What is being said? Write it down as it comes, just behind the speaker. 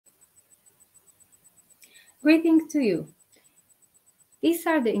Greetings to you. These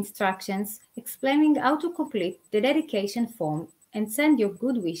are the instructions explaining how to complete the dedication form and send your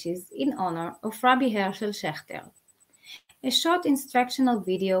good wishes in honor of Rabbi Schachter. A short instructional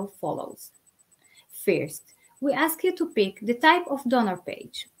video follows. First, we ask you to pick the type of donor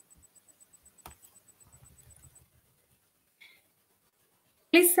page.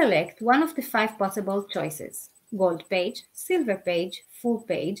 Please select one of the 5 possible choices: gold page, silver page, full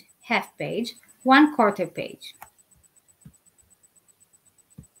page, half page, 1/4 page.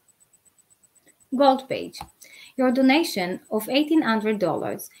 Gold page. Your donation of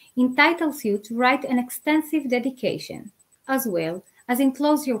 $1,800 entitles you to write an extensive dedication, as well as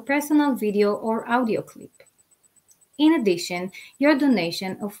enclose your personal video or audio clip. In addition, your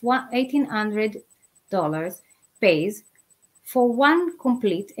donation of $1,800 pays for one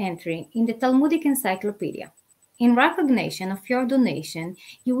complete entry in the Talmudic Encyclopedia. In recognition of your donation,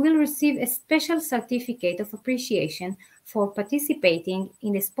 you will receive a special certificate of appreciation for participating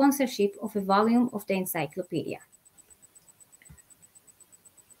in the sponsorship of a volume of the encyclopedia.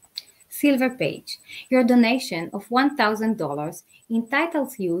 Silver page. Your donation of $1,000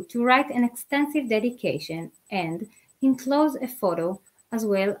 entitles you to write an extensive dedication and enclose a photo as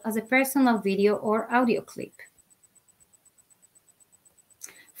well as a personal video or audio clip.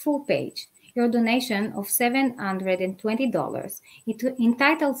 Full page. Your donation of $720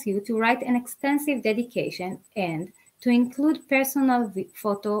 entitles you to write an extensive dedication and to include personal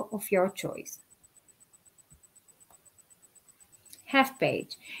photo of your choice. Half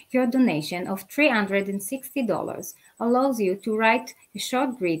page. Your donation of $360 allows you to write a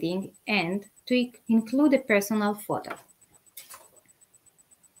short greeting and to include a personal photo.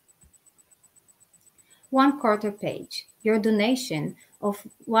 1/4 page. Your donation of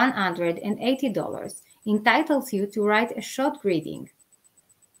 $180 entitles you to write a short greeting.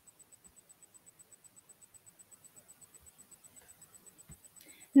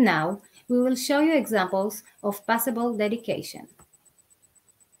 Now, we will show you examples of possible dedication.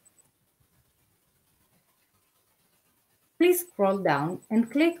 Please scroll down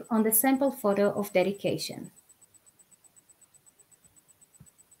and click on the sample photo of dedication.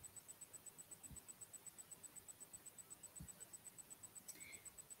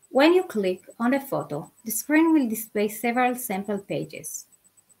 When you click on the photo, the screen will display several sample pages,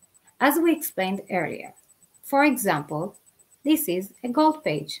 as we explained earlier. For example, this is a gold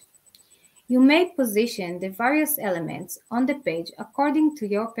page. You may position the various elements on the page according to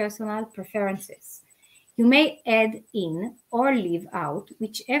your personal preferences. You may add in or leave out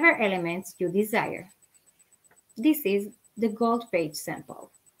whichever elements you desire. This is the gold page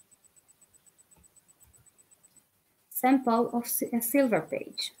sample. Sample of a silver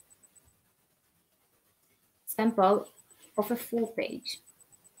page. Sample of a full page.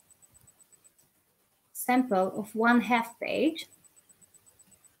 Sample of 1/2 page.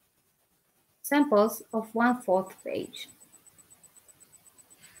 Samples of 1/4 page.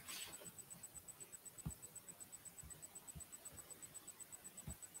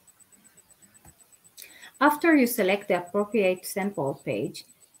 After you select the appropriate sample page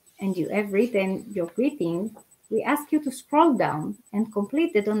and you have written your greeting, we ask you to scroll down and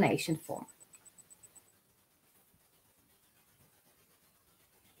complete the donation form.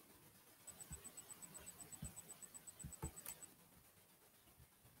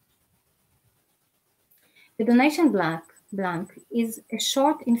 The donation blank is a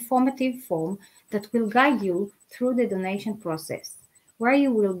short, informative form that will guide you through the donation process, where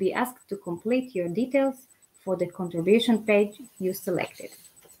you will be asked to complete your details for the contribution page you selected.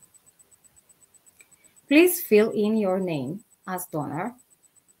 Please fill in your name as donor,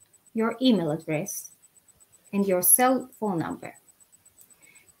 your email address, and your cell phone number.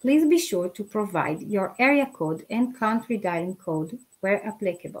 Please be sure to provide your area code and country dialing code where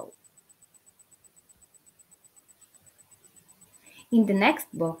applicable. In the next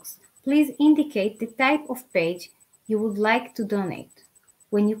box, please indicate the type of page you would like to donate.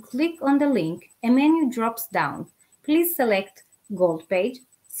 When you click on the link, a menu drops down. Please select gold page,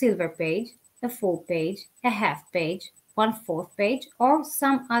 silver page, a full page, a half page, 1/4 page, or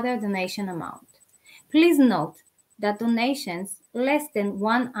some other donation amount. Please note that donations less than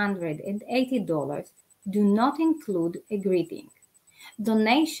 $180 do not include a greeting.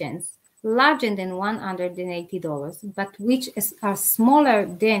 Donations larger than $180, but which are smaller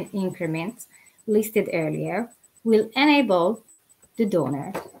than increments listed earlier, will enable the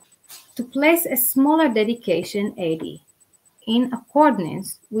donor to place a smaller dedication AD in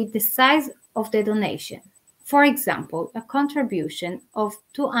accordance with the size of the donation. For example, a contribution of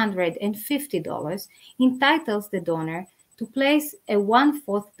 $250 entitles the donor to place a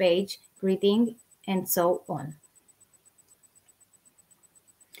 1/4 page greeting and so on.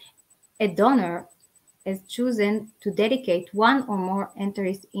 A donor has chosen to dedicate one or more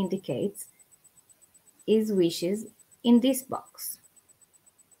entries indicates his wishes in this box.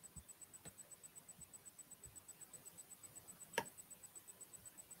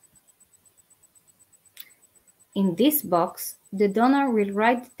 In this box, the donor will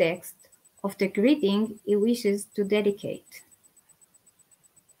write the text of the greeting he wishes to dedicate.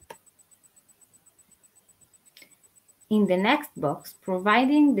 In the next box,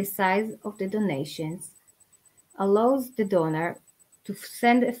 providing the size of the donations allows the donor to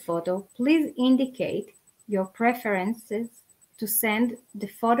send a photo. Please indicate your preferences to send the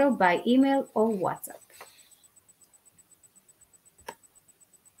photo by email or WhatsApp.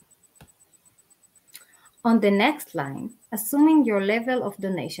 On the next line, assuming your level of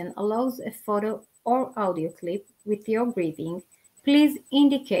donation allows a photo or audio clip with your greeting, please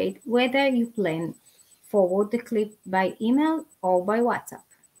indicate whether you plan forward the clip by email or by WhatsApp.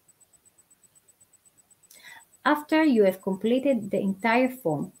 After you have completed the entire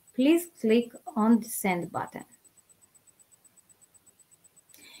form, please click on the Send button.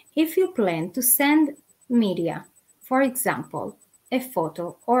 If you plan to send media, for example, a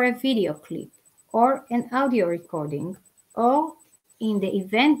photo or a video clip, or an audio recording, or in the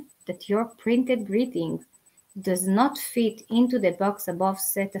event that your printed greeting does not fit into the box above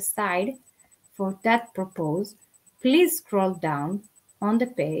set aside for that purpose, please scroll down on the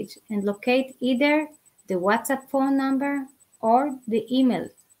page and locate either the WhatsApp phone number or the email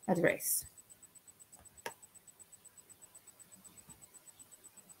address.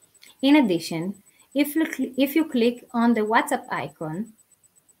 In addition, if you click on the WhatsApp icon,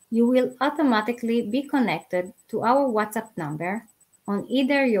 you will automatically be connected to our WhatsApp number on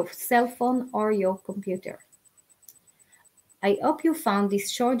either your cell phone or your computer. I hope you found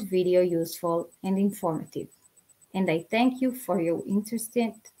this short video useful and informative, and I thank you for your interest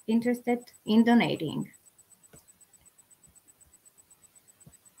in donating.